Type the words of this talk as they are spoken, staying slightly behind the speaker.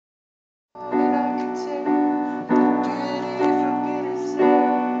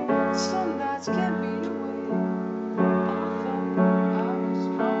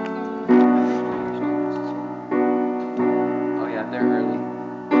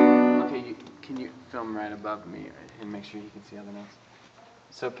Can you film right above me and make sure you can see all the notes?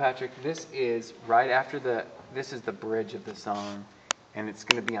 So Patrick, this is right after this is the bridge of the song, and it's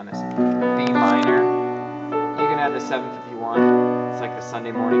going to be on this B minor. You can add the 751. It's like the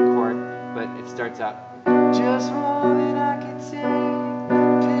Sunday morning chord, but it starts out. Just more than I can take,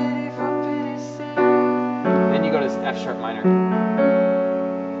 pity for pity's sake. Then you go to F sharp minor.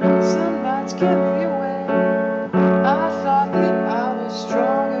 Some nights kept me away. I thought that I was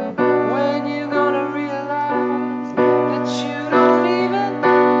stronger. When you gonna realize that you don't even?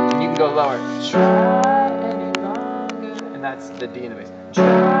 And you can go lower. Try any longer. And that's the D in the bass.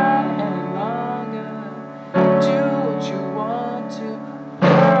 Try any longer. Do what you want to.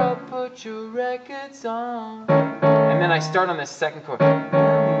 Girl, put your records on. And then I start on this second chord.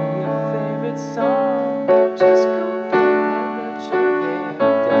 Your favorite song. Just go and let your hair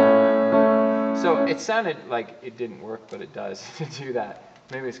down. So it sounded like it didn't work, but it does to do that.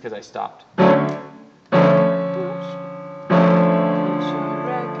 Maybe it's because I stopped. Put your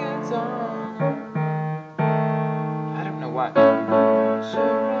records on. I don't know why. Put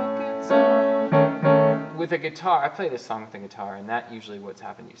your records on. With a guitar, I play this song with a guitar, and that usually what's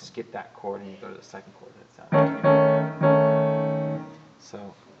happened. You skip that chord and you go to the second chord, and it sounds.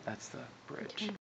 So that's the bridge.